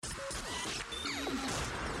This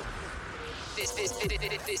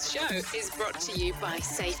show is brought to you by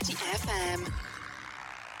Safety FM.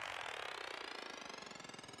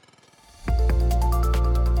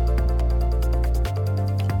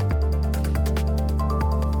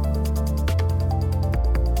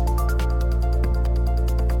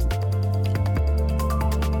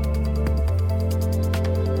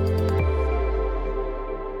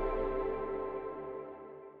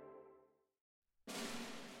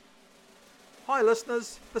 Hi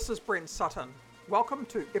listeners, this is Brent Sutton. Welcome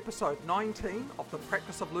to episode 19 of the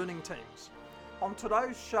Practice of Learning Teams. On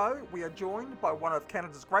today's show, we are joined by one of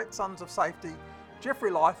Canada's great sons of safety, Jeffery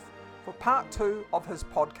Lyth, for part 2 of his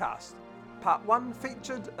podcast. Part 1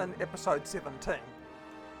 featured in episode 17.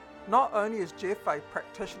 Not only is Jeff a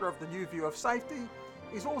practitioner of the new view of safety,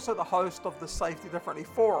 he's also the host of the Safety Differently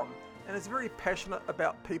forum and is very passionate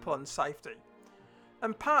about people and safety.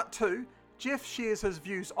 In part 2, Jeff shares his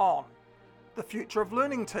views on the future of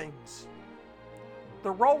learning teams,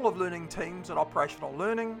 the role of learning teams in operational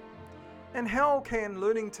learning, and how can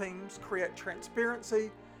learning teams create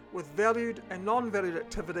transparency with valued and non-valued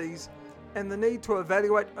activities and the need to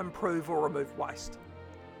evaluate, improve or remove waste.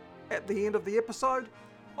 At the end of the episode,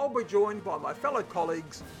 I'll be joined by my fellow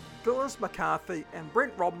colleagues Gillis McCarthy and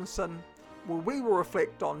Brent Robinson, where we will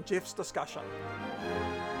reflect on Jeff's discussion.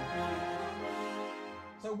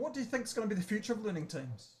 So what do you think is going to be the future of learning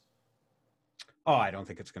teams? Oh, I don't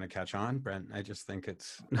think it's going to catch on, Brent. I just think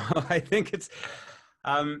I think it's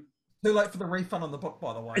too late for the refund on the book,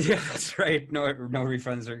 by the way. Yeah, that's right. No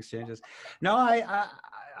refunds or exchanges. No,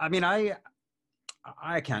 I mean, I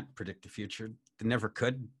can't predict the future. Never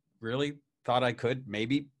could, really. Thought I could,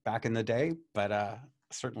 maybe back in the day, but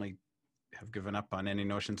certainly have given up on any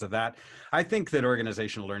notions of that. I think that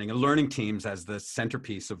organizational learning and learning teams as the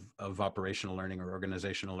centerpiece of operational learning or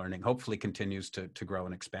organizational learning hopefully continues to grow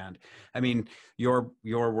and expand. I mean, your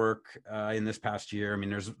work in this past year, I mean,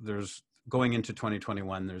 there's going into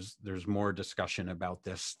 2021, there's more discussion about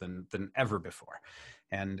this than ever before.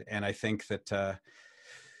 And I think that,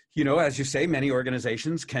 as you say, many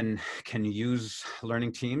organizations can use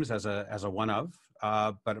learning teams as a one of,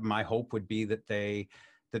 but my hope would be that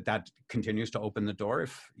that continues to open the door.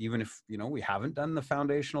 Even if we haven't done the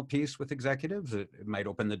foundational piece with executives, it might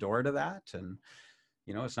open the door to that. And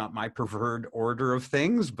it's not my preferred order of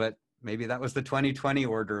things, but maybe that was the 2020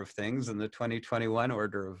 order of things, and the 2021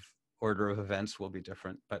 order of events will be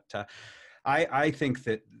different. But I think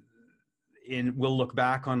that we'll look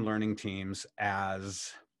back on learning teams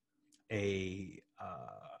as a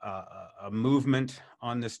movement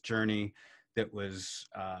on this journey that was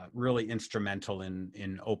really instrumental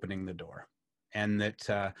in opening the door. And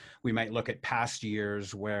that we might look at past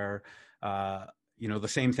years where, the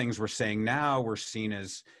same things we're saying now were seen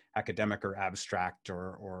as academic or abstract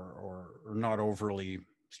or not overly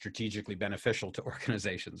strategically beneficial to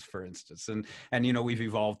organizations, for instance. And we've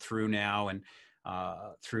evolved through now and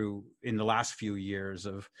through in the last few years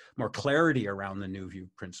of more clarity around the new view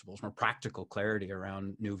principles, more practical clarity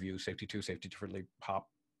around new view, safety 2, safety differently, HOP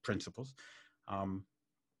principles.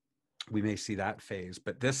 We may see that phase,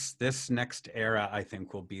 but this next era, I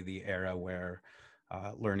think, will be the era where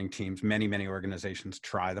learning teams, many organizations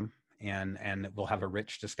try them, and we'll have a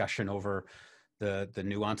rich discussion over the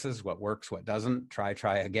nuances, what works, what doesn't, try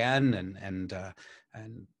again, and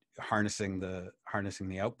harnessing the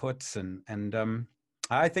outputs, and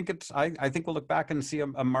I think we'll look back and see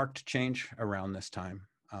a marked change around this time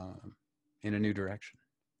in a new direction.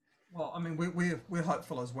 Well, I mean, we're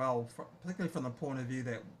hopeful as well, particularly from the point of view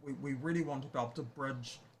that we really want to be able to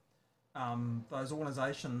bridge those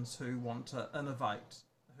organisations who want to innovate,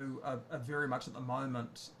 who are very much at the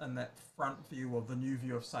moment in that front view of the new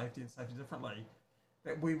view of safety and safety differently,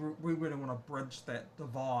 that we really want to bridge that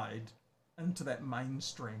divide into that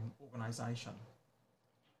mainstream organisation.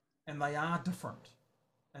 And they are different,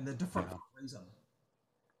 and they're different for a reason.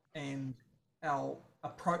 And our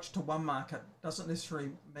approach to one market doesn't necessarily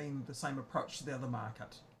mean the same approach to the other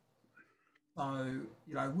market. So,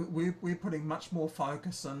 we're putting much more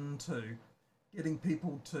focus into getting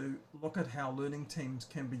people to look at how learning teams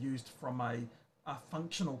can be used from a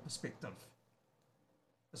functional perspective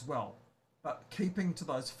as well, but keeping to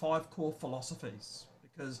those 5 core philosophies,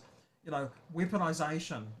 because,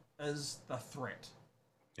 weaponization is the threat.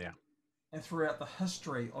 Yeah. And throughout the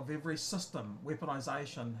history of every system,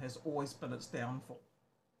 weaponization has always been its downfall.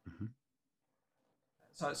 Mm-hmm.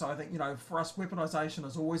 So I think, for us, weaponization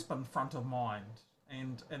has always been front of mind.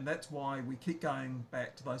 And that's why we keep going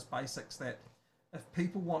back to those basics, that if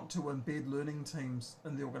people want to embed learning teams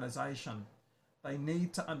in the organization, they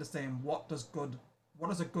need to understand what does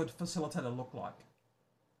a good facilitator look like?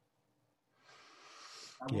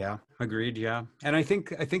 Yeah, agreed. Yeah, and I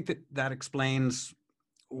think that explains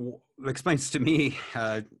to me,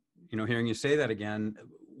 hearing you say that again,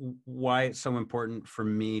 why it's so important for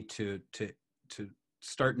me to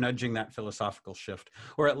start nudging that philosophical shift,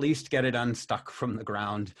 or at least get it unstuck from the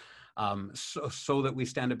ground, so that we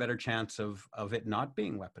stand a better chance of it not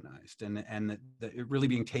being weaponized, and that it really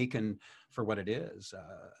being taken for what it is,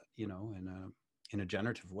 in a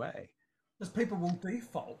generative way. Because people will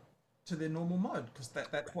default to their normal mode because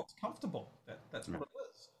that's what's comfortable. That's Yeah. what it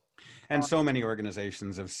is. And so many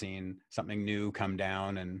organizations have seen something new come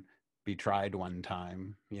down and be tried one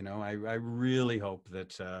time. I really hope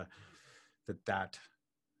that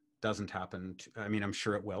doesn't happen. I mean, I'm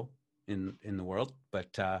sure it will in the world,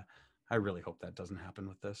 but I really hope that doesn't happen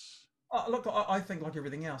with this. Look, I think like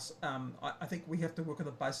everything else, I think we have to work on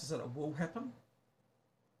the basis that it will happen.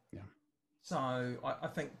 Yeah. So I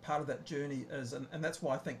think part of that journey is, and that's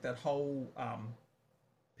why I think that whole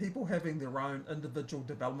people having their own individual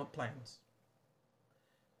development plans,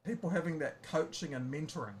 people having that coaching and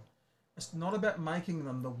mentoring, it's not about making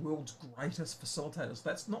them the world's greatest facilitators.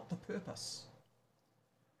 That's not the purpose.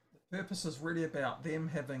 The purpose is really about them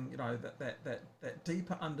having, that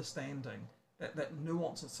deeper understanding, that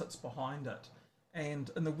nuance that sits behind it. And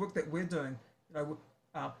in the work that we're doing,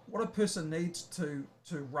 what a person needs to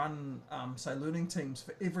run, say, learning teams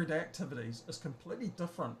for everyday activities is completely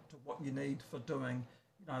different to what you need for doing,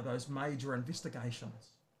 those major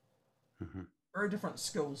investigations. Mm-hmm. Very different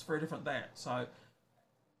skills, very different that.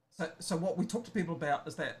 So what we talk to people about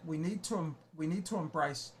is that we need to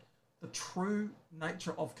embrace the true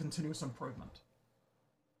nature of continuous improvement.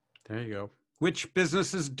 There you go. Which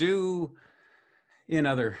businesses do in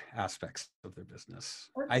other aspects of their business,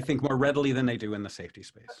 I think, more readily than they do in the safety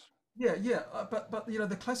space. Yeah, yeah, but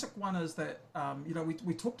the classic one is that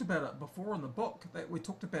we talked about it before in the book, that we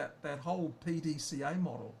talked about that whole PDCA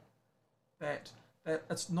model, that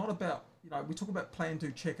it's not about, we talk about plan,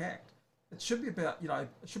 do, check, act. It should be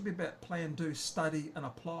about plan, do, study, and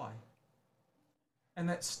apply. And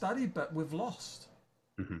that study bit we've lost.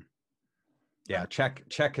 Mm-hmm. Yeah,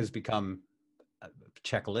 check has become a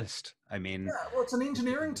checklist. I mean, Yeah, well, it's an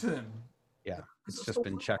engineering term. Yeah, it's just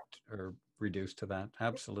been checked or reduced to that.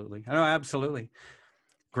 Absolutely. Oh, absolutely.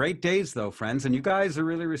 Great days, though, friends. And you guys are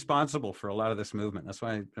really responsible for a lot of this movement. That's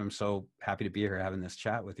why I'm so happy to be here having this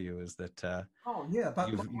chat with you, is that Oh yeah, but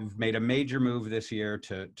you've made a major move this year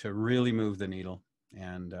to really move the needle.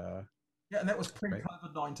 And yeah, and that was great.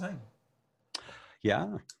 pre-COVID-19.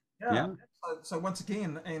 Yeah, Yeah. yeah. So once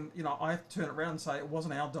again, and I have to turn it around and say it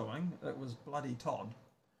wasn't our doing. It was bloody Todd.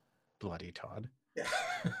 Bloody Todd. Yeah.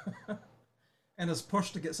 And his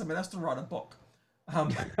push to get somebody else to write a book on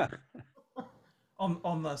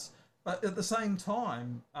this. But at the same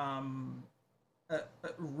time,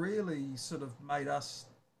 it really sort of made us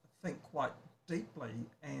think quite deeply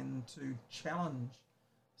and to challenge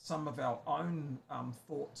some of our own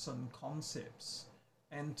thoughts and concepts,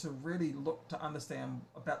 and to really look to understand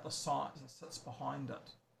about the science that sits behind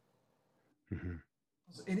it. Mm-hmm.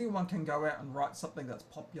 Because anyone can go out and write something that's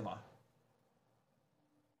popular.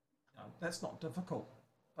 That's not difficult,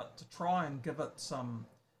 but to try and give it some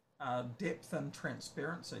depth and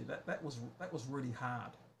transparency, that was really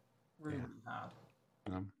hard, really hard.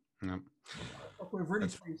 Yeah. Look, we're really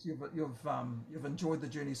pleased you've enjoyed the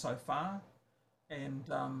journey so far, and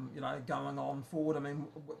going on forward. I mean,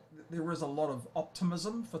 there is a lot of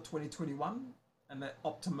optimism for 2021, and that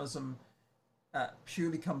optimism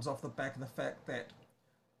purely comes off the back of the fact that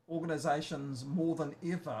organisations more than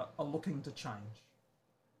ever are looking to change.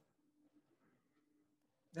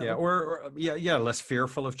 Yeah, or less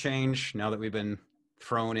fearful of change now that we've been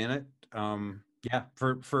thrown in it. Yeah,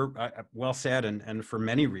 for well said, and for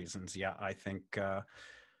many reasons. Yeah, I think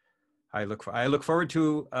I look forward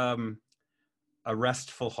to a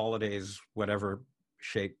restful holidays, whatever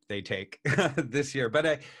shape they take this year.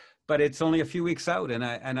 But it's only a few weeks out, and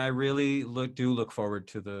I really do look forward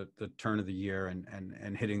to the turn of the year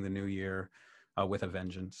and hitting the new year with a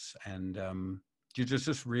vengeance. And you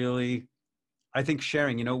just really, I think,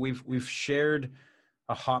 sharing. We've shared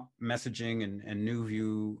a HOP messaging and New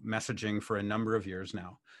View messaging for a number of years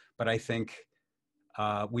now, but I think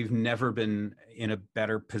we've never been in a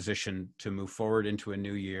better position to move forward into a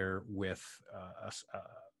new year with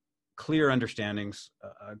clear understandings,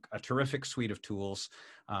 a terrific suite of tools,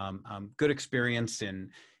 good experience in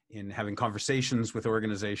having conversations with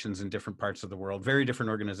organizations in different parts of the world, very different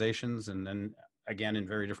organizations, and then again in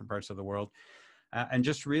very different parts of the world, and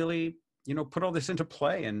just really put all this into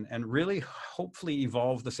play and really hopefully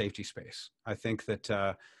evolve the safety space. I think that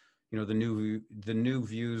the new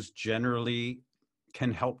views generally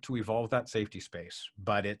can help to evolve that safety space.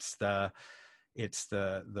 But it's the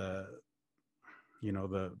the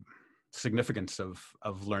significance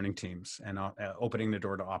of learning teams and opening the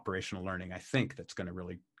door to operational learning. I think that's going to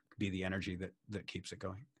really be the energy that keeps it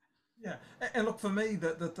going. Yeah, and look, for me,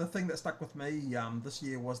 the thing that stuck with me this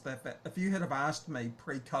year was that if you had have asked me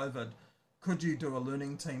pre-COVID, could you do a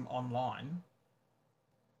learning team online,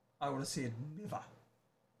 I would have said never,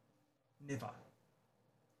 never.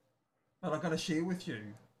 But I've got to share with you,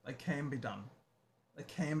 they can be done. They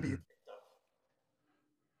can be effective,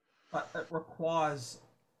 but it requires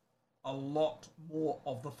a lot more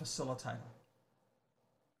of the facilitator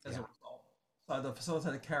as a result. So the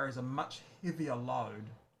facilitator carries a much heavier load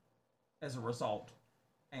as a result,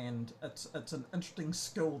 and it's an interesting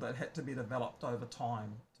skill that had to be developed over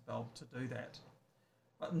time to be able to do that.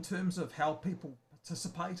 But in terms of how people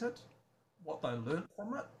participated, what they learnt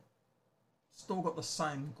from it, still got the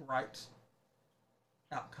same great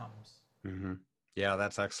outcomes. Mm-hmm. Yeah,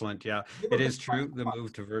 that's excellent. Yeah, Never it beat is true. The face-to-face.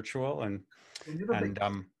 move to virtual You'll never beat and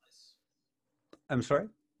face-to-face. I'm sorry.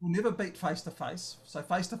 You'll never beat face to face. So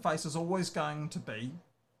face to face is always going to be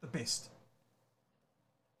the best.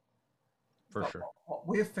 For But sure. what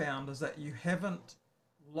we've found is that you haven't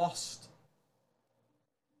lost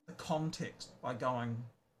the context by going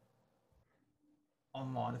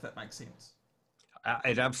online, if that makes sense.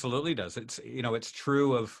 It absolutely does. It's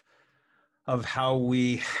true of how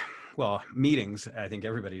we, well, meetings. I think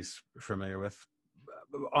everybody's familiar with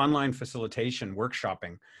online facilitation,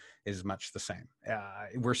 workshopping is much the same.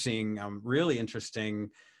 We're seeing really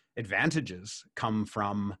interesting advantages come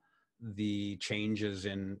from the changes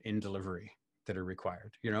in delivery that are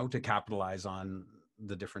required, to capitalize on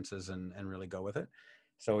the differences and really go with it.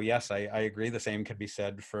 So yes, I agree. The same could be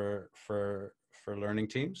said for learning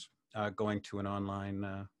teams going to an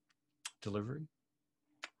online delivery,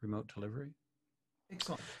 remote delivery.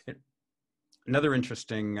 Excellent. Another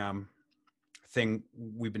interesting thing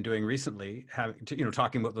we've been doing recently,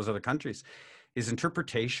 talking about those other countries, is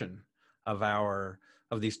interpretation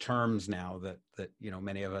of these terms now that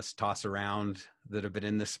many of us toss around that have been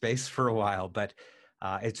in this space for a while. But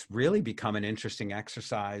it's really become an interesting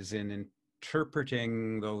exercise in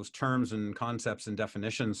interpreting those terms and concepts and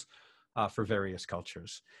definitions for various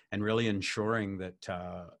cultures, and really ensuring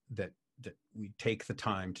that we take the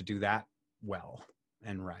time to do that well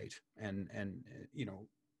and right, and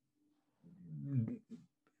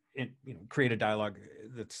create a dialogue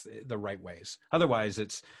that's the right ways. Otherwise,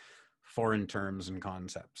 it's foreign terms and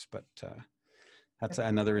concepts. But that's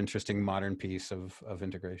another interesting modern piece of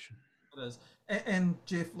integration. It is. And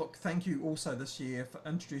Jeff, look, thank you also this year for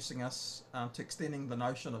introducing us to extending the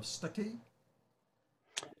notion of sticky,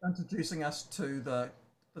 introducing us to the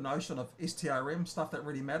notion of STRM, stuff that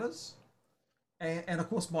really matters, and of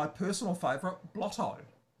course my personal favourite, Blotto.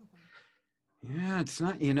 Yeah, it's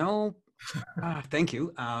not, thank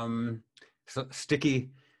you. So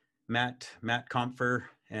Sticky, Matt Compher,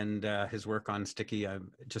 and his work on Sticky,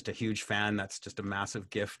 I'm just a huge fan. That's just a massive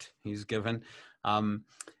gift he's given.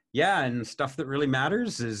 Yeah, and stuff that really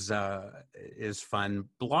matters is fun.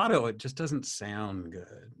 Blotto, it just doesn't sound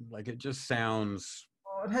good. Like, it just sounds.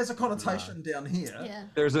 Oh, it has a connotation down here. Yeah.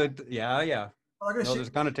 There's yeah. But I There's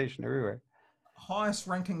a connotation everywhere. highest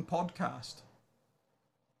ranking podcast.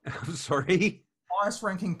 I'm sorry. Highest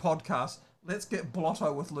ranking podcast. Let's get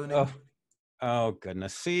Blotto with learning. Oh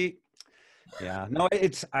goodness. See, yeah, no,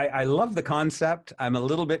 I love the concept. I'm a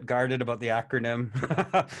little bit guarded about the acronym,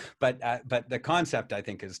 but the concept I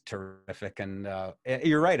think is terrific. And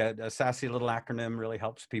you're right. A sassy little acronym really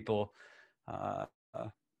helps people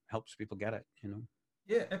get it.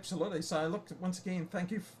 Yeah, absolutely. So look, once again,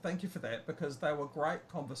 thank you for that, because they were great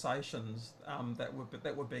conversations that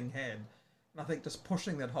were being had, and I think just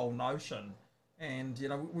pushing that whole notion. And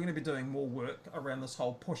we're going to be doing more work around this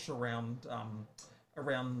whole push around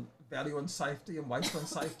value and safety and waste and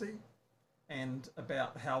safety, and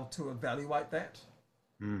about how to evaluate that.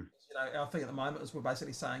 Our thing at the moment is we're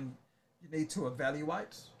basically saying you need to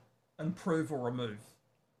evaluate, improve, or remove.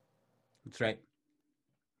 That's right.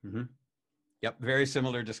 Mm-hmm. Yep, very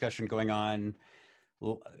similar discussion going on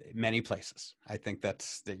many places. I think that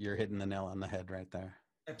you're hitting the nail on the head right there.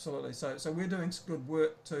 Absolutely. So we're doing some good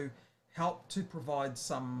work to help to provide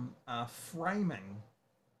some framing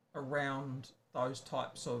around those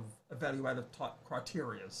types of evaluative type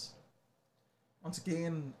criterias. Once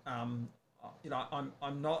again, I'm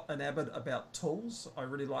not an avid about tools. I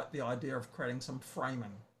really like the idea of creating some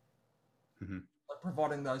framing, like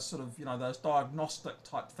providing those sort of those diagnostic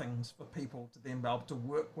type things for people to then be able to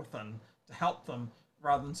work within to help them,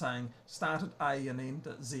 rather than saying start at A and end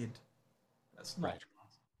at Z. That's not. Right.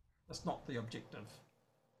 That's not the objective.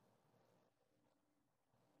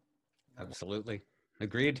 Absolutely.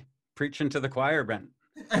 Agreed. Preaching to the choir, Brent.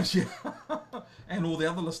 And all the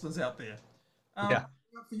other listeners out there. Yeah.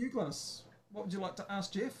 For you, Glynis, what would you like to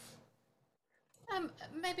ask Jeff?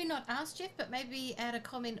 Maybe not ask Jeff, but maybe add a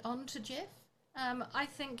comment on to Jeff. I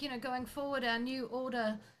think, going forward, our new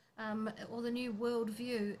order or the new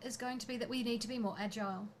worldview is going to be that we need to be more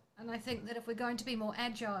agile. And I think that if we're going to be more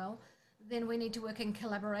agile, then we need to work in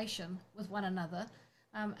collaboration with one another.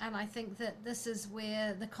 And I think that this is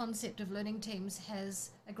where the concept of learning teams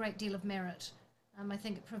has a great deal of merit. I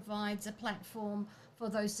think it provides a platform for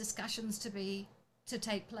those discussions to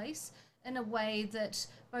take place in a way that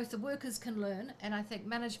both the workers can learn, and I think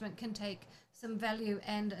management can take some value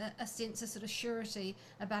and a sense of sort of surety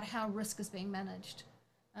about how risk is being managed.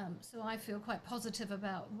 So I feel quite positive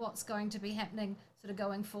about what's going to be happening sort of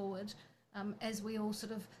going forward as we all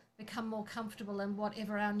sort of become more comfortable in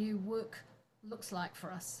whatever our new work looks like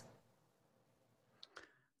for us.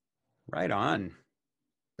 Right on.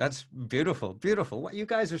 That's beautiful, beautiful. What, you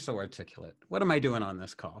guys are so articulate. What am I doing on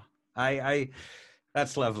this call?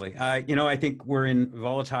 That's lovely. I think we're in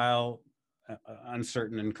volatile,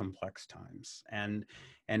 uncertain, and complex times, and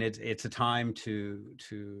it's a time to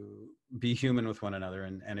be human with one another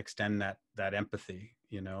and extend that empathy,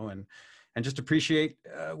 and just appreciate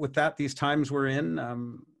with that these times we're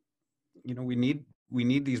in. We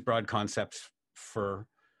need these broad concepts for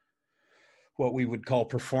what we would call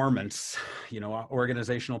performance,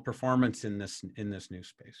 organizational performance in this new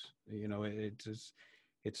space.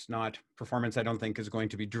 It's not performance, I don't think, is going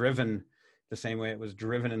to be driven the same way it was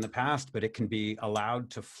driven in the past, but it can be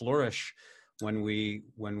allowed to flourish when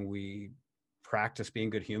we practice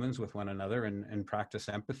being good humans with one another and practice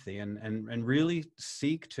empathy and really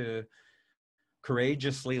seek to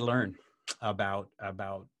courageously learn about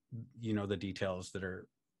the details that are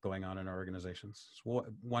going on in our organizations. It's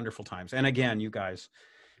wonderful times. And again, you guys,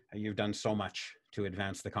 you've done so much to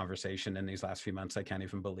advance the conversation in these last few months. I can't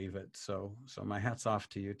even believe it. So my hat's off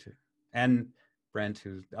to you too. And Brent,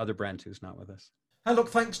 who's not with us. Hey, look,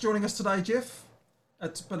 thanks for joining us today, Jeff.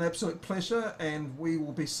 It's been an absolute pleasure, and we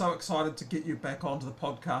will be so excited to get you back onto the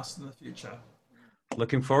podcast in the future.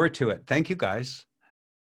 Looking forward to it. Thank you, guys.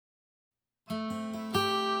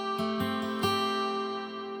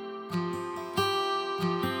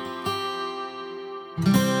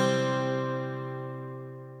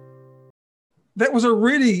 That was a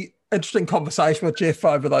really interesting conversation with Jeff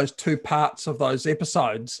over those two parts of those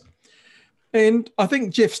episodes. And I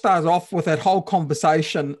think Jeff started off with that whole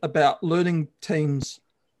conversation about learning teams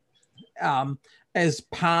as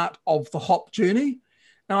part of the HOP journey.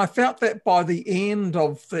 And I felt that by the end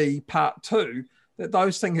of the part two, that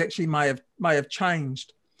those things actually may have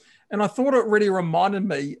changed. And I thought it really reminded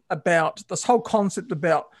me about this whole concept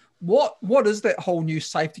about what is that whole new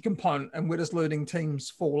safety component and where does learning teams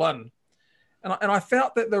fall in? And I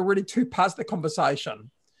felt that there were really two parts of the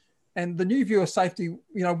conversation. And the new view of safety,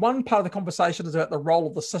 one part of the conversation is about the role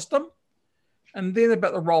of the system, and then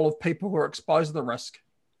about the role of people who are exposed to the risk.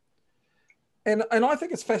 And I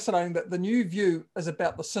think it's fascinating that the new view is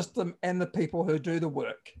about the system and the people who do the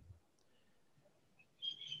work.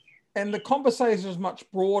 And the conversation is much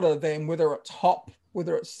broader than whether it's HOP,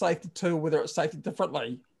 whether it's safety 2, whether it's safety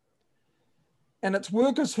differently. And it's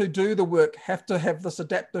workers who do the work have to have this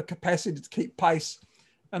adaptive capacity to keep pace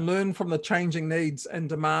and learn from the changing needs and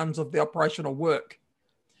demands of the operational work.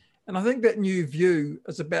 And I think that new view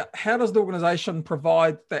is about how does the organization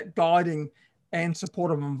provide that guiding and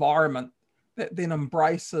supportive environment that then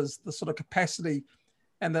embraces the sort of capacity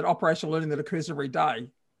and that operational learning that occurs every day.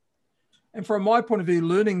 And from my point of view,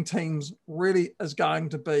 learning teams really is going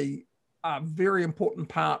to be a very important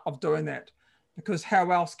part of doing that, because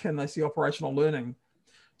how else can they see operational learning?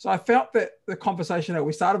 So I felt that the conversation that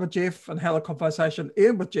we started with Jeff and how the conversation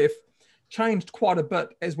ended with Jeff changed quite a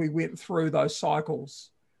bit as we went through those cycles.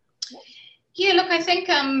 Yeah, look, I think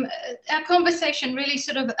our conversation really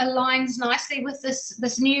sort of aligns nicely with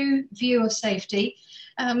this new view of safety,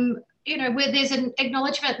 where there's an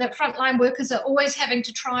acknowledgement that frontline workers are always having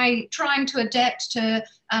to trying to adapt to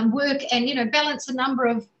work and, balance a number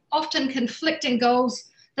of often conflicting goals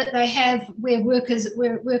that they have where work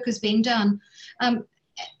is being done.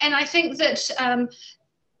 And I think that,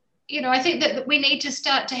 I think that we need to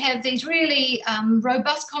start to have these really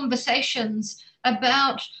robust conversations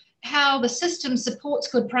about how the system supports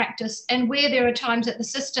good practice and where there are times that the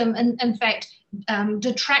system, in fact,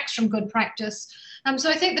 detracts from good practice.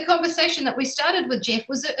 So I think the conversation that we started with Jeff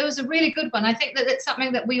was a really good one. I think that it's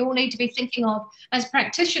something that we all need to be thinking of as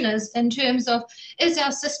practitioners in terms of, is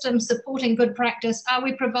our system supporting good practice? Are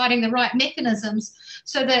we providing the right mechanisms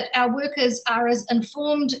so that our workers are as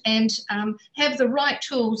informed and have the right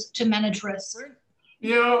tools to manage risk?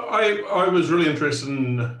 Yeah, I was really interested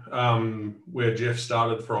in where Jeff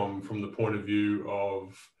started from the point of view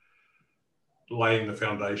of laying the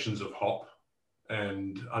foundations of HOP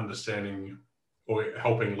and understanding or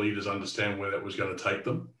helping leaders understand where that was going to take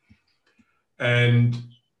them.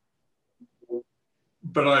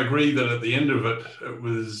 But I agree that at the end of it,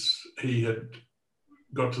 he had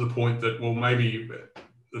got to the point that, well, maybe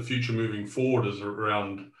the future moving forward is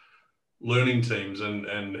around learning teams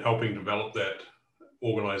and helping develop that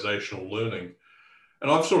organizational learning. And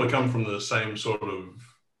I've sort of come from the same sort of,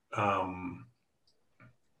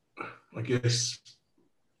 I guess,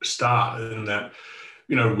 start in that,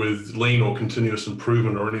 with lean or continuous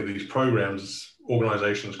improvement or any of these programs,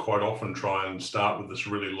 organizations quite often try and start with this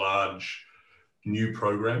really large new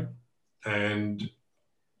program. And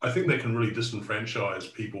I think they can really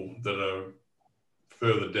disenfranchise people that are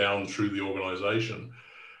further down through the organization.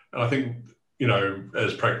 And I think,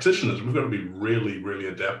 as practitioners, we've got to be really, really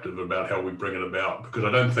adaptive about how we bring it about, because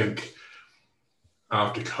I don't think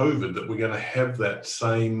after COVID that we're going to have that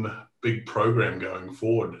same big program going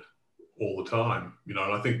forward all the time, and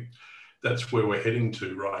I think that's where we're heading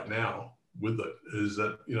to right now with it, is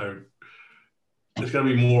that, it's going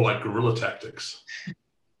to be more like guerrilla tactics.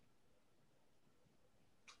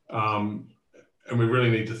 And we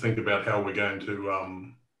really need to think about how we're going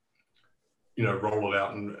to, roll it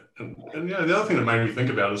out. And the other thing that made me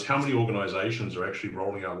think about is how many organizations are actually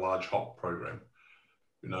rolling out a large HOP program.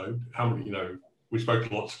 How many, we spoke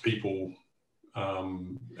to lots of people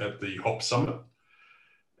at the HOP Summit,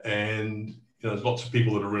 and there's lots of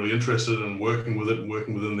people that are really interested in working with it and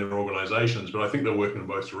working within their organizations, but I think they're working in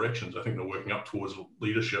both directions. I think they're working up towards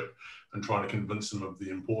leadership and trying to convince them of the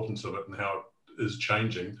importance of it and how it is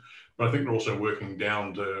changing. But I think they're also working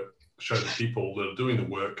down to show the people that are doing the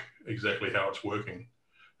work exactly how it's working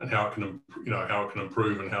and how it can, how it can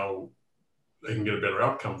improve and how they can get a better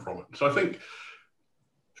outcome from it. So I think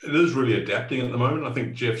it is really adapting at the moment. I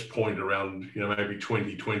think Jeff's point around, maybe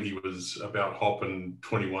 2020 was about HOP and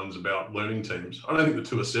 21's about learning teams. I don't think the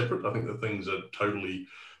two are separate. I think the things are totally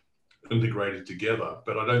integrated together,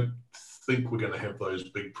 but I don't think we're going to have those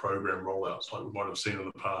big program rollouts like we might have seen in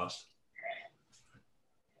the past.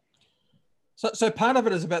 So part of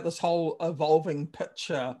it is about this whole evolving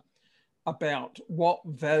picture about what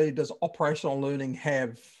value does operational learning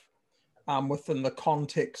have within the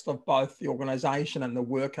context of both the organization and the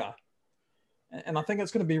worker. And I think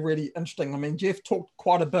it's going to be really interesting. I mean, Jeff talked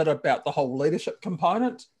quite a bit about the whole leadership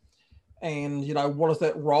component and, what is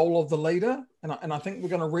that role of the leader? And I think we're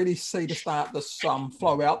going to really see to start this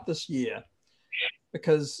flow out this year,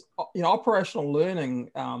 because, operational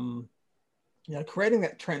learning, creating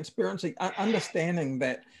that transparency, understanding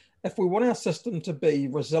that if we want our system to be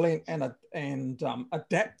resilient and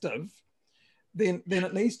adaptive, then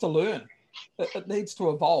it needs to learn. It needs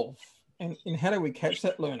to evolve. And how do we catch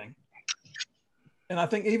that learning? And I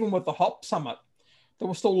think even with the HOP Summit, there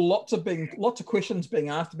were still lots of questions being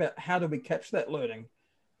asked about how do we catch that learning.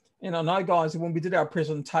 And I know, guys, when we did our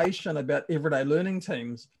presentation about everyday learning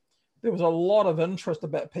teams, there was a lot of interest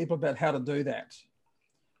about people about how to do that.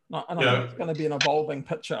 And I think it's going to be an evolving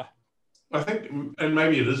picture. I think, and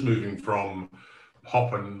maybe it is moving from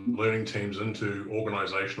HOP and learning teams into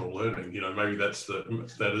organizational learning. Maybe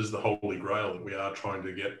that is the holy grail, that we are trying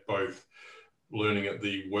to get both learning at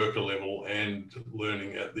the worker level and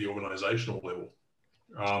learning at the organizational level.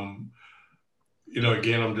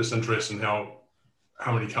 Again, I'm just interested in how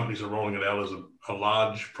many companies are rolling it out as a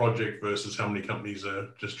large project versus how many companies are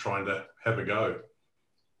just trying to have a go.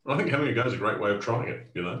 I think having a go is a great way of trying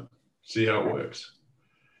it, see how it works.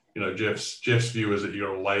 Jeff's view is that you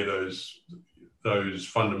got to lay those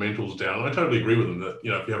fundamentals down. And I totally agree with him that,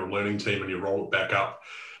 if you have a learning team and you roll it back up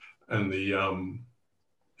and the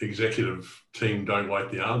executive team don't like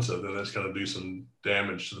the answer, then that's going to do some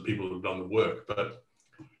damage to the people that have done the work. But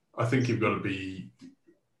I think you've got to be,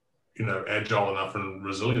 agile enough and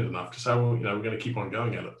resilient enough to say, well, we're going to keep on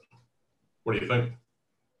going at it. What do you think?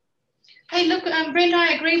 Hey, look, Brent,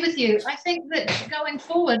 I agree with you. I think that going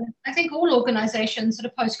forward, I think all organizations that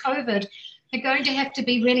are post-COVID are going to have to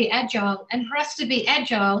be really agile. And for us to be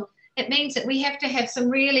agile, it means that we have to have some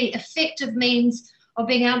really effective means of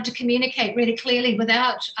being able to communicate really clearly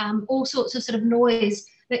without all sorts of sort of noise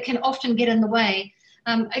that can often get in the way.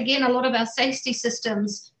 Again, a lot of our safety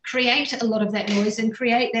systems create a lot of that noise and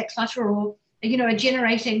create that clutter or are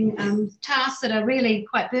generating tasks that are really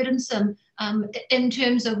quite burdensome in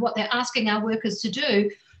terms of what they're asking our workers to do,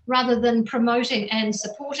 rather than promoting and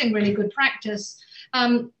supporting really good practice.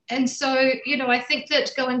 And so, I think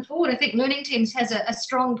that going forward, I think Learning Teams has a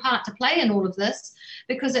strong part to play in all of this,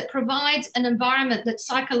 because it provides an environment that's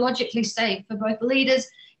psychologically safe for both leaders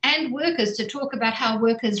and workers to talk about how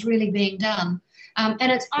work is really being done.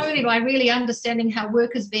 And it's only by really understanding how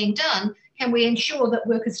work is being done can we ensure that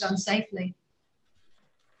work is done safely.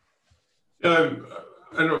 And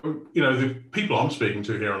the people I'm speaking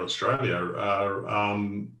to here in Australia are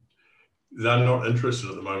they're not interested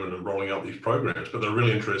at the moment in rolling out these programs, but they're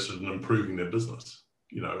really interested in improving their business.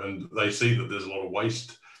 And they see that there's a lot of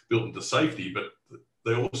waste built into safety, but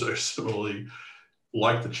they also similarly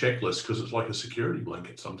like the checklist because it's like a security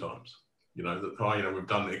blanket sometimes. That we've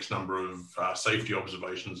done X number of safety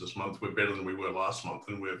observations this month. We're better than we were last month,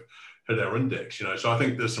 and we've hit our index. So I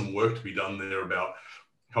think there's some work to be done there about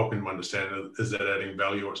helping them understand, is that adding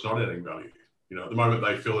value or it's not adding value. At the moment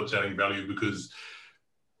they feel it's adding value because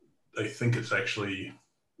they think it's actually,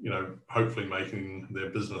 hopefully making their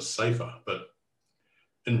business safer. But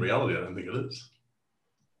in reality, I don't think it is.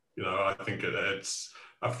 I think it adds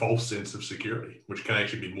a false sense of security, which can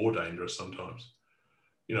actually be more dangerous sometimes.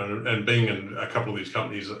 And being in a couple of these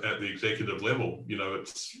companies at the executive level,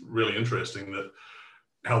 it's really interesting that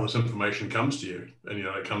how this information comes to you, and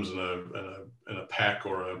it comes in a pack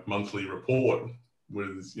or a monthly report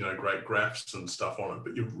with great graphs and stuff on it.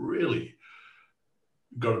 But you've really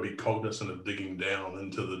got to be cognizant of digging down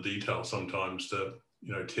into the detail sometimes to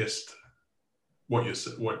test what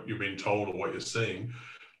you've been told or what you're seeing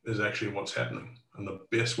is actually what's happening. And the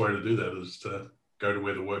best way to do that is to go to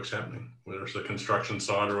where the work's happening, whether it's the construction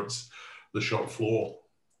site or it's the shop floor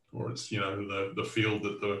or it's the field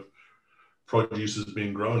that the produce has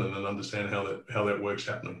been grown in, and understand how that work's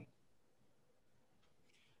happening.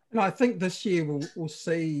 And I think this year we'll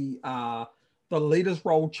see the leader's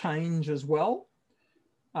role change as well.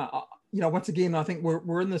 Once again, I think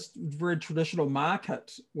we're in this very traditional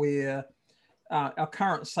market where our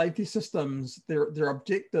current safety systems, their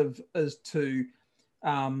objective is to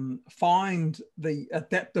find the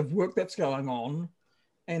adaptive work that's going on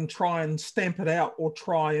and try and stamp it out or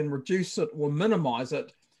try and reduce it or minimize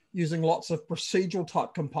it using lots of procedural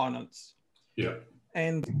type components. Yeah.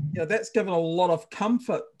 And that's given a lot of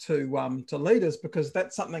comfort to leaders, because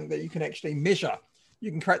that's something that you can actually measure.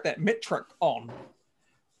 You can create that metric on.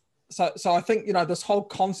 So I think, this whole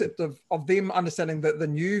concept of them understanding that the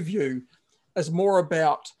new view is more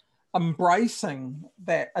about embracing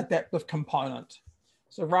that adaptive component.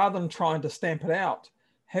 So rather than trying to stamp it out,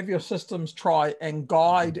 have your systems try and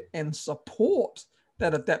guide and support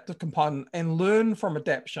that adaptive component and learn from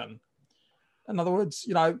adaptation. In other words,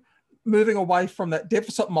 moving away from that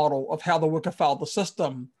deficit model of how the worker failed the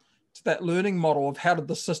system to that learning model of how did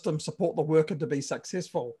the system support the worker to be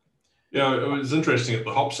successful. Yeah, it was interesting at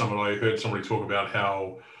the HOP Summit. I heard somebody talk about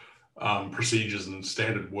how procedures and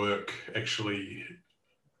standard work actually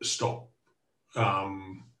stop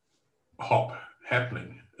HOP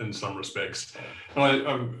happening in some respects.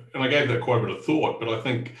 And I gave that quite a bit of thought, but I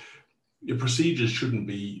think your procedures shouldn't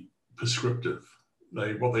be prescriptive.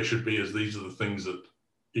 What they should be is, these are the things that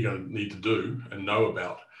you're going to need to do and know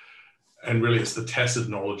about. And really it's the tacit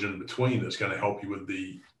knowledge in between that's going to help you with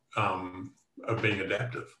the of being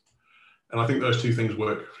adaptive. And I think those two things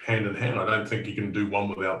work hand in hand. I don't think you can do one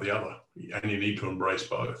without the other, and you need to embrace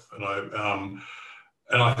both. And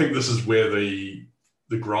I think this is where the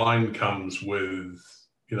grind comes with,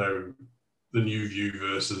 the new view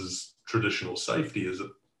versus traditional safety. Is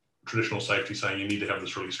that traditional safety saying you need to have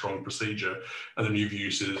this really strong procedure, and the new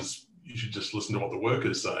view says you should just listen to what the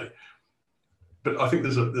workers say. But I think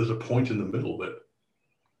there's a point in the middle that,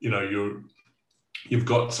 you've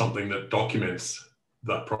got something that documents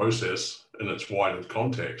that process in its wider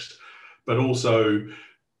context, but also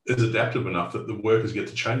is adaptive enough that the workers get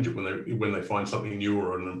to change it when they find something new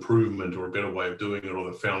or an improvement or a better way of doing it, or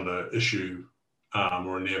they've found an issue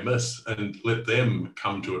or a near miss, and let them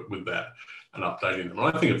come to it with that and updating them. And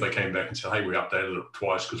I think if they came back and said, hey, we updated it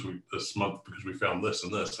twice this month because we found this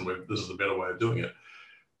and this, and this is a better way of doing it.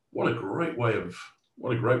 What a great way of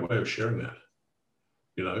sharing that,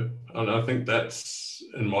 And I think that's,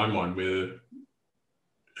 in my mind, where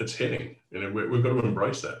it's heading, and we've got to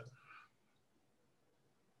embrace that.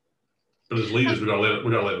 But as leaders, we've got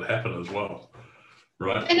to let it happen as well,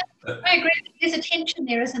 right? And I agree. There's a tension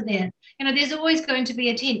there, isn't there? There's always going to be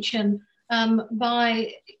a tension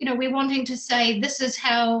by, we're wanting to say this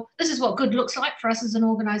is what good looks like for us as an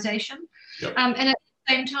organisation, yep. And at the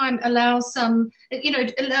same time allow some,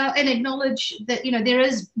 allow and acknowledge that, there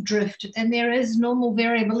is drift and there is normal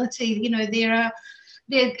variability. There are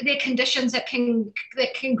conditions that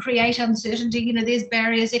can create uncertainty. There's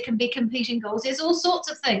barriers, there can be competing goals. There's all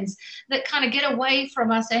sorts of things that kind of get away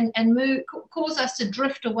from us and cause us to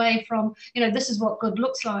drift away from, this is what good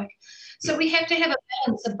looks like. So we have to have a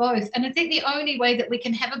balance of both. And I think the only way that we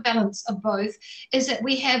can have a balance of both is that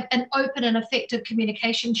we have an open and effective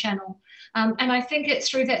communication channel. And I think it's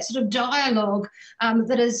through that sort of dialogue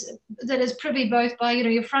that is privy both by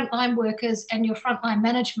your frontline workers and your frontline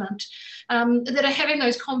management that are having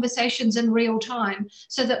those conversations in real time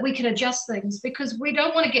so that we can adjust things, because we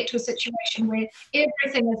don't want to get to a situation where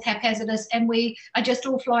everything is haphazardous and we are just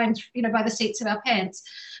all flying by the seats of our pants.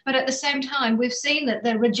 But at the same time, we've seen that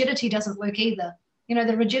the rigidity doesn't work either.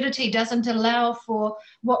 The rigidity doesn't allow for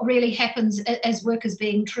what really happens as work is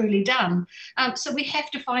being truly done. So we have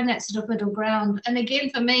to find that sort of middle ground. And again,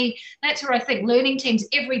 for me, that's where I think learning teams,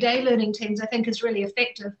 everyday learning teams, I think is really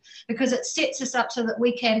effective, because it sets us up so that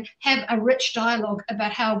we can have a rich dialogue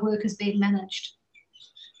about how work is being managed.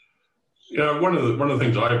 One of the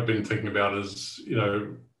things I've been thinking about is,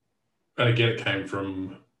 and again, it came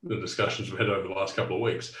from the discussions we've had over the last couple of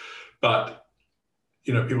weeks, but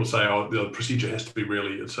people say, oh, the procedure has to be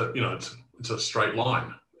really, it's a straight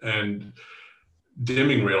line. And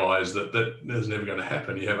Deming realized that is never going to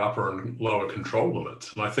happen. You have upper and lower control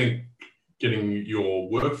limits. And I think getting your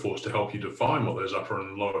workforce to help you define what those upper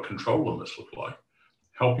and lower control limits look like,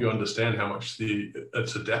 help you understand how much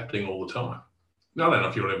it's adapting all the time. Now, I don't know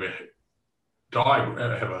if you'll ever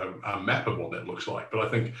have a map of what that looks like, but I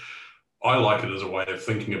think I like it as a way of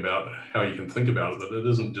thinking about how you can think about it, that it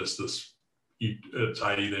isn't just this, it's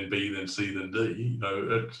A, then B, then C, then D.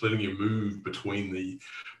 It's letting you move between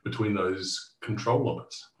those control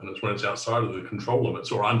limits. And it's when it's outside of the control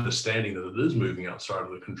limits, or understanding that it is moving outside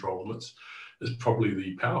of the control limits, is probably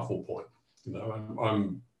the powerful point.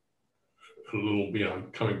 I'm a little,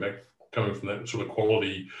 coming from that sort of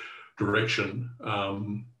quality direction.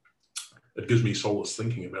 It gives me solace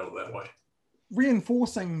thinking about it that way.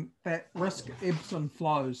 Reinforcing that risk ebbs and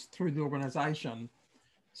flows through the organisation.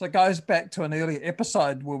 So it goes back to an earlier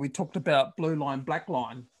episode where we talked about blue line, black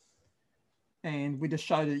line, and we just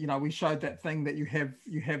showed it. We showed that thing that you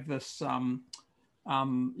have this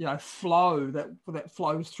flow that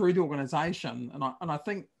flows through the organisation, and I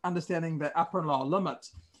think understanding the upper and lower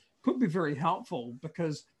limits could be very helpful,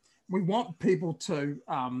 because we want people to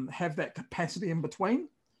have that capacity in between,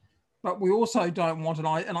 but we also don't want, and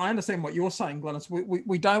I understand what you're saying, Glynis.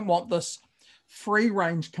 We don't want this free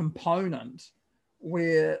range component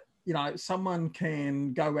where someone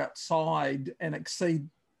can go outside and exceed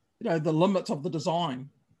the limits of the design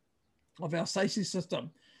of our safety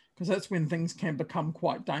system, because that's when things can become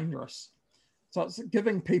quite dangerous. So it's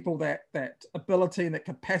giving people that ability and that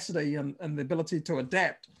capacity and the ability to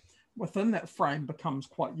adapt within that frame becomes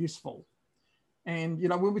quite useful. And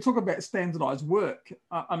when we talk about standardized work,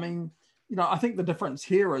 I think the difference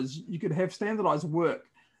here is you could have standardized work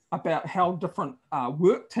about how different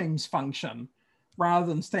work teams function, rather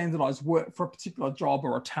than standardized work for a particular job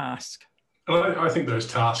or a task. I think those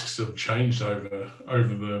tasks have changed over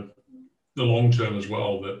the long term as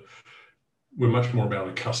well, that we're much more about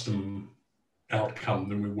a custom outcome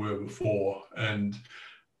than we were before. And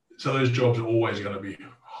so those jobs are always going to be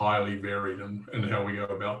highly varied in how we go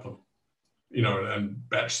about them. And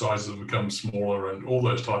batch sizes have become smaller and all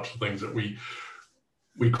those types of things that we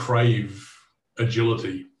crave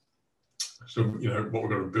agility. So, what we've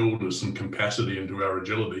got to build is some capacity into our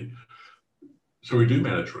agility, so we do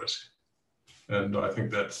manage risk. And I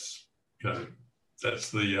think that's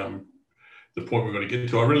the point we've got to get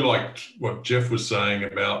to. I really liked what Jeff was saying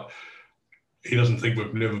about, he doesn't think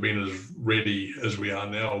we've never been as ready as we are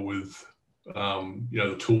now with,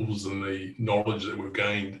 the tools and the knowledge that we've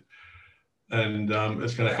gained. And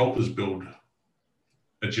it's going to help us build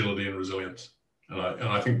agility and resilience. And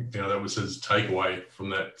I think that was his takeaway from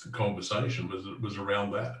that conversation was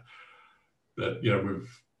around that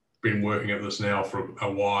we've been working at this now for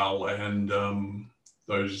a while, and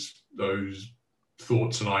those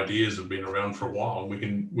thoughts and ideas have been around for a while,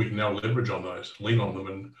 and we can now leverage on those, lean on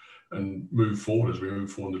them, and move forward as we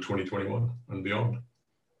move forward into 2021 and beyond.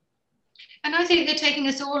 And I think they're taking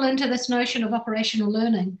us all into this notion of operational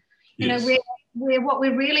learning. Yes. Where what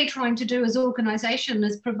we're really trying to do as organisation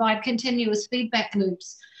is provide continuous feedback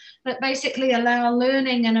loops that basically allow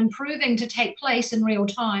learning and improving to take place in real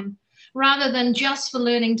time, rather than just for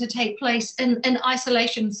learning to take place in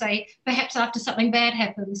isolation, say, perhaps after something bad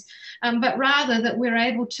happens, but rather that we're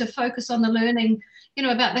able to focus on the learning,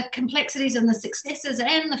 about the complexities and the successes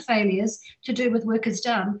and the failures to do with work is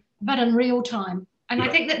done, but in real time. And I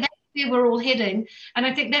think that that's where we're all heading. And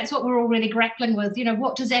I think that's what we're all really grappling with.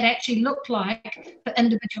 What does that actually look like for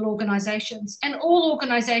individual organizations? And all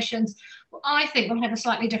organizations, I think, will have a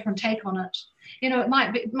slightly different take on it. It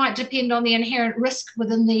might depend on the inherent risk with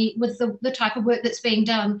the type of work that's being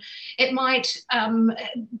done. It might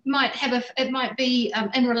be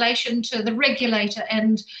in relation to the regulator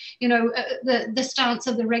and the stance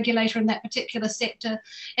of the regulator in that particular sector.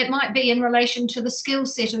 It might be in relation to the skill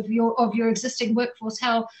set of your existing workforce.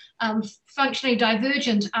 How functionally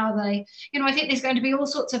divergent are they? I think there's going to be all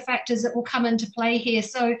sorts of factors that will come into play here.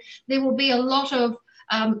 So there will be a lot of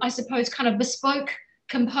I suppose kind of bespoke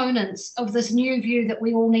components of this new view that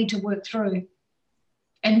we all need to work through.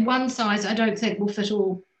 And one size, I don't think, will fit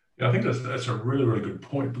all. Yeah, I think that's a really, really good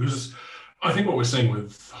point, because I think what we're seeing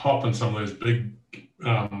with HOP and some of those big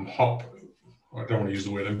HOP, I don't want to use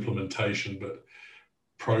the word implementation, but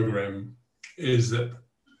program, is that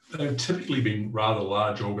they've typically been rather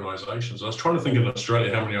large organizations. I was trying to think in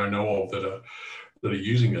Australia how many I know of that are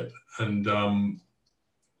using it. And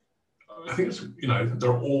I think it's,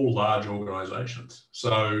 they're all large organizations.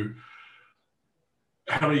 So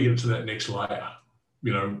how do you get to that next layer?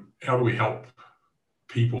 How do we help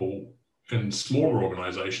people in smaller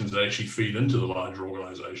organizations that actually feed into the larger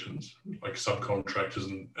organizations, like subcontractors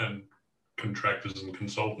and contractors and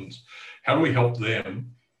consultants? How do we help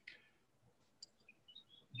them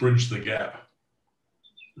bridge the gap,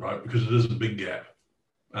 right? Because it is a big gap.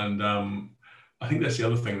 And I think that's the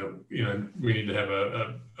other thing that, we need to have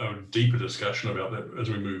a deeper discussion about that as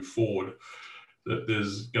we move forward, that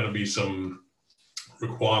there's going to be some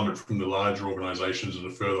requirement from the larger organizations that are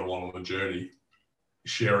further along on the journey,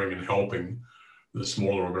 sharing and helping the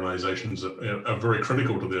smaller organizations that are very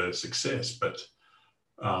critical to their success, but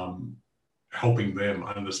helping them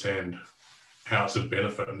understand how it's a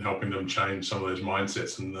benefit and helping them change some of those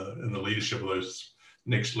mindsets and the leadership of those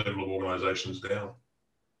next level of organizations down.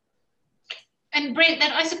 And Brent,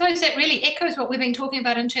 I suppose that really echoes what we've been talking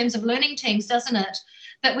about in terms of learning teams, doesn't it?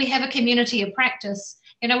 That we have a community of practice.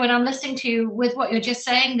 When I'm listening to you with what you're just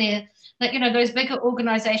saying there, that, those bigger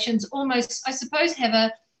organizations almost, I suppose, have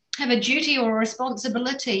a duty or a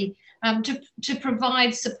responsibility to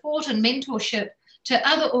provide support and mentorship to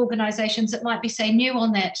other organizations that might be, say, new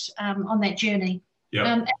on that journey.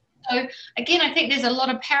 Yeah. So again, I think there's a lot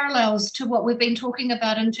of parallels to what we've been talking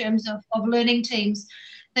about in terms of learning teams.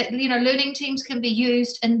 That learning teams can be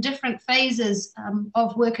used in different phases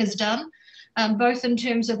of work is done, both in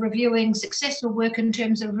terms of reviewing successful work, in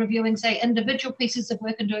terms of reviewing, say, individual pieces of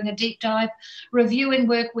work and doing a deep dive, reviewing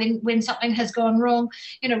work when something has gone wrong,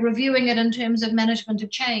 reviewing it in terms of management of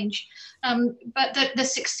change. But the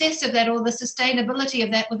success of that, or the sustainability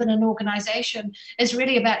of that within an organization, is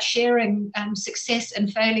really about sharing success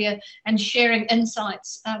and failure and sharing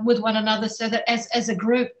insights with one another, so that as a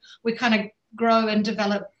group, we kind of grow and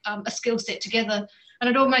develop a skill set together. And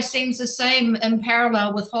it almost seems the same in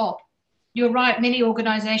parallel with HOP. You're right, many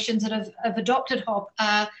organizations that have adopted HOP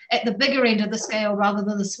are at the bigger end of the scale rather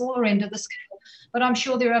than the smaller end of the scale. But I'm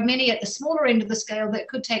sure there are many at the smaller end of the scale that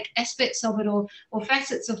could take aspects of it or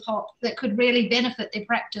facets of HOP that could really benefit their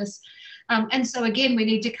practice. And so again, we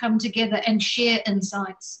need to come together and share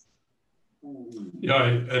insights. Yeah,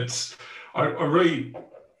 it's a really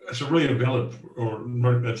valid, or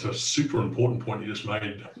it's a super important point you just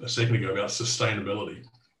made a second ago about sustainability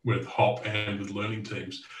with HOP and with learning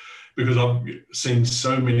teams, because I've seen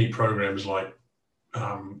so many programs like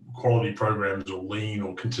quality programs or lean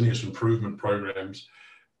or continuous improvement programs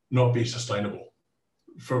not be sustainable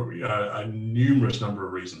for a numerous number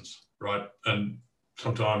of reasons, right? And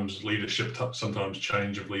sometimes leadership, sometimes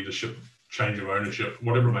change of leadership, change of ownership,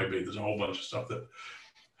 whatever it may be. There's a whole bunch of stuff that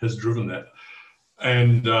has driven that.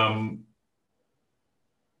 And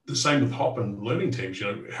the same with HOP and learning teams,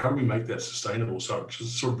 how do we make that sustainable? So it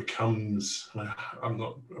just sort of becomes, I'm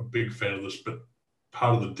not a big fan of this, but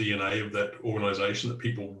part of the DNA of that organization, that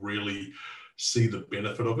people really see the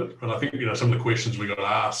benefit of it. And I think, some of the questions we got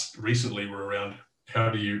asked recently were around how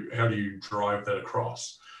do you drive that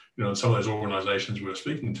across? And some of those organizations we were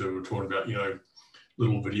speaking to were talking about,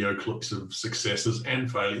 little video clips of successes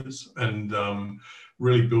and failures, and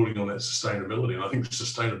really building on that sustainability. And I think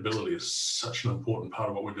sustainability is such an important part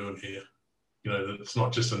of what we're doing here. That it's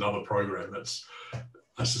not just another program, it's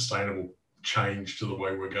a sustainable change to the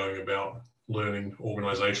way we're going about learning,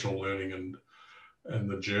 organizational learning, and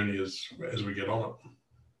the journey as we get on it.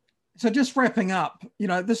 So just wrapping up,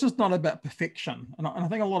 this is not about perfection. And I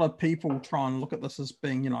think a lot of people try and look at this as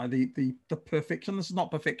being, the perfection. This is not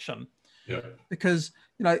perfection. Yeah. Because,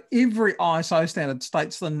 every ISO standard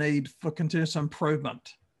states the need for continuous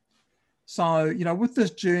improvement. So, with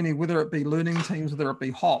this journey, whether it be learning teams, whether it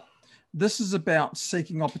be HOP, this is about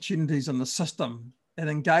seeking opportunities in the system and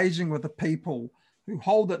engaging with the people who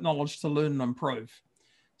hold that knowledge to learn and improve.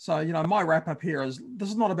 So, my wrap up here is this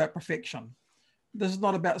is not about perfection. This is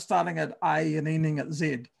not about starting at A and ending at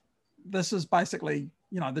Z. This is basically,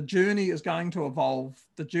 the journey is going to evolve.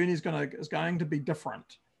 The journey is going to be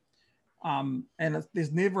different.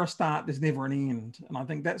 There's never a start, there's never an end. And I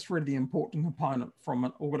think that's really the important component from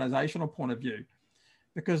an organizational point of view,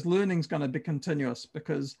 because learning is going to be continuous,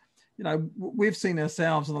 because, we've seen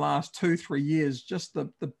ourselves in the last 2-3 years, just the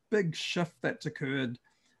big shift that's occurred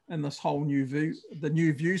in this whole new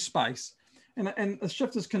view space. And the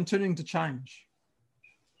shift is continuing to change.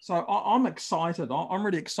 So I'm excited. I'm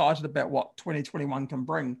really excited about what 2021 can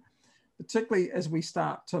bring, particularly as we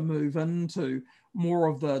start to move into more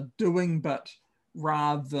of the doing bit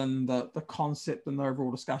rather than the concept and the overall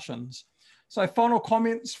discussions. So final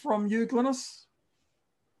comments from you, Glynis?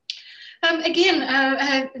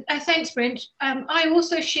 Thanks, Brent. I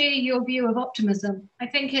also share your view of optimism. I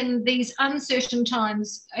think in these uncertain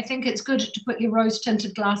times, I think it's good to put your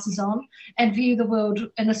rose-tinted glasses on and view the world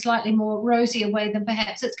in a slightly more rosier way than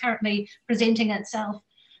perhaps it's currently presenting itself.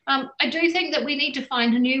 I do think that we need to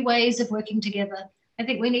find new ways of working together. I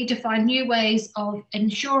think we need to find new ways of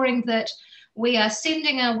ensuring that we are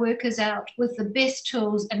sending our workers out with the best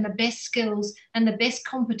tools and the best skills and the best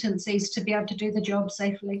competencies to be able to do the job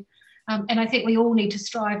safely. And I think we all need to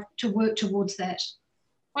strive to work towards that.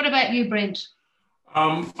 What about you, Brent?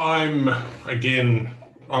 I'm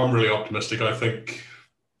really optimistic. I think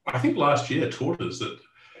last year taught us that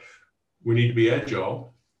we need to be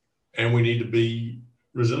agile and we need to be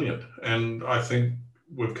resilient. And I think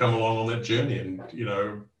we've come along on that journey. And,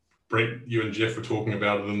 Brent, you and Jeff were talking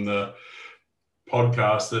about it in the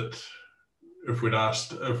podcast that if we'd asked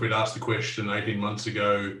the question 18 months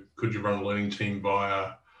ago, could you run a learning team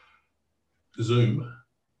via Zoom,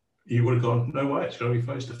 you would have gone, no way, it's going to be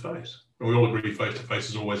face-to-face. And we all agree face-to-face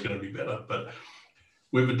is always going to be better, but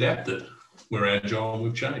we've adapted, we're agile, and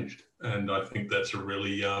we've changed. And I think that's a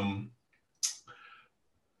really,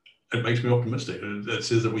 it makes me optimistic. It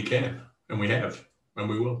says that we can, and we have, and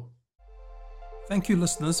we will. Thank you,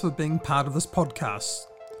 listeners, for being part of this podcast.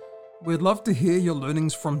 We'd love to hear your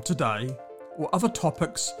learnings from today or other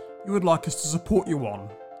topics you would like us to support you on.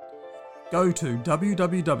 Go to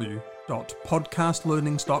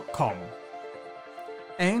www.podcastlearnings.com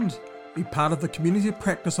and be part of the community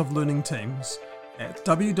practice of learning teams at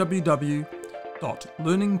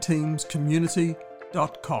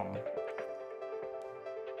www.learningteamscommunity.com.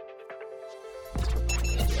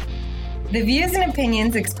 The views and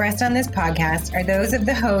opinions expressed on this podcast are those of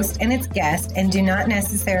the host and its guest and do not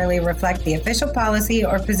necessarily reflect the official policy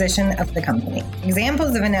or position of the company.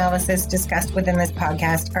 Examples of analysis discussed within this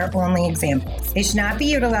podcast are only examples. They should not be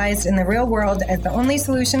utilized in the real world as the only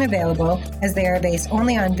solution available, as they are based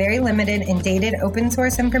only on very limited and dated open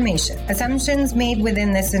source information. Assumptions made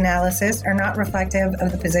within this analysis are not reflective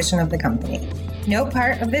of the position of the company. No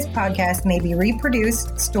part of this podcast may be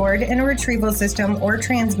reproduced, stored in a retrieval system, or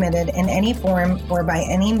transmitted in any form or by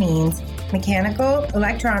any means, mechanical,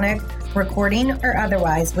 electronic, recording, or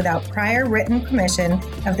otherwise, without prior written permission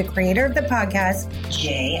of the creator of the podcast,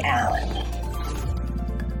 Jay Allen.